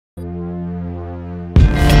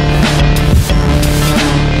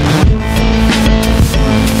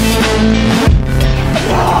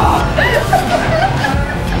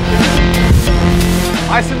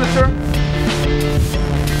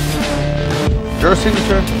Your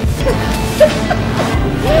signature.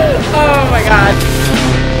 Oh my God.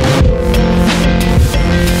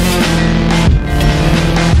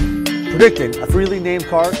 Predicting a freely named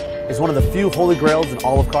card is one of the few holy grails in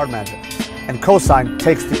all of card magic. And cosign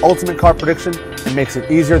takes the ultimate card prediction and makes it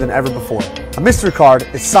easier than ever before. A mystery card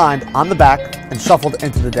is signed on the back and shuffled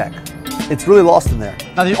into the deck. It's really lost in there.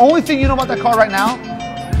 Now the only thing you know about that card right now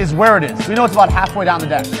is where it is. We know it's about halfway down the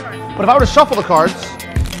deck. But if I were to shuffle the cards,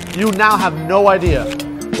 you now have no idea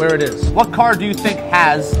where it is. What card do you think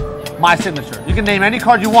has my signature? You can name any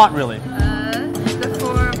card you want, really. The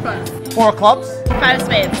 4 of clubs. 4 of clubs. 5 of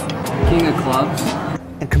spades. King of clubs.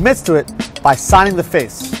 And commits to it by signing the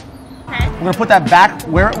face. Okay. We're gonna put that back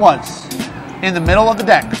where it was, in the middle of the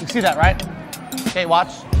deck. You see that, right? Okay,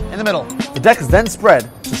 watch, in the middle. The deck is then spread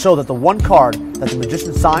to show that the one card that the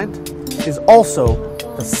magician signed is also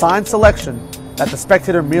the signed selection that the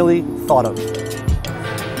spectator merely thought of.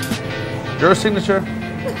 Your signature.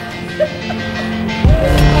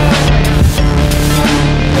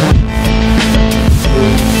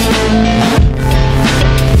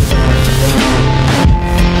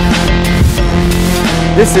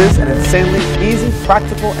 This is an insanely easy,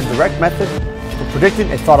 practical, and direct method for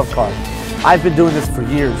predicting a thought of card. I've been doing this for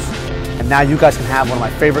years, and now you guys can have one of my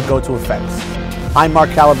favorite go-to effects. I'm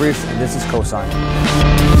Calabrese, and this is Cosign.